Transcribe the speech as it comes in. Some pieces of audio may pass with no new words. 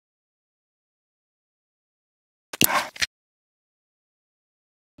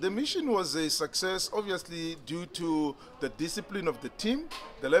The mission was a success, obviously, due to the discipline of the team,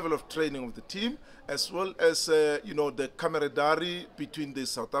 the level of training of the team, as well as, the camaraderie between the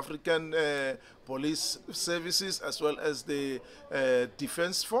South African police services, as well as the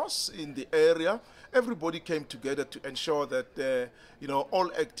defense force in the area. Everybody came together to ensure that,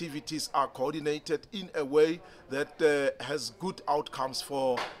 all activities are coordinated in a way that has good outcomes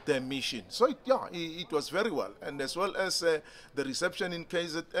for the mission. So, it was very well. And as well as the reception in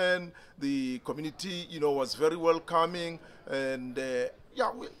KZN, the community, was very welcoming. And, they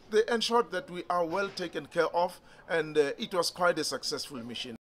ensured that we are well taken care of. And it was quite a successful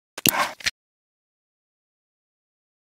mission.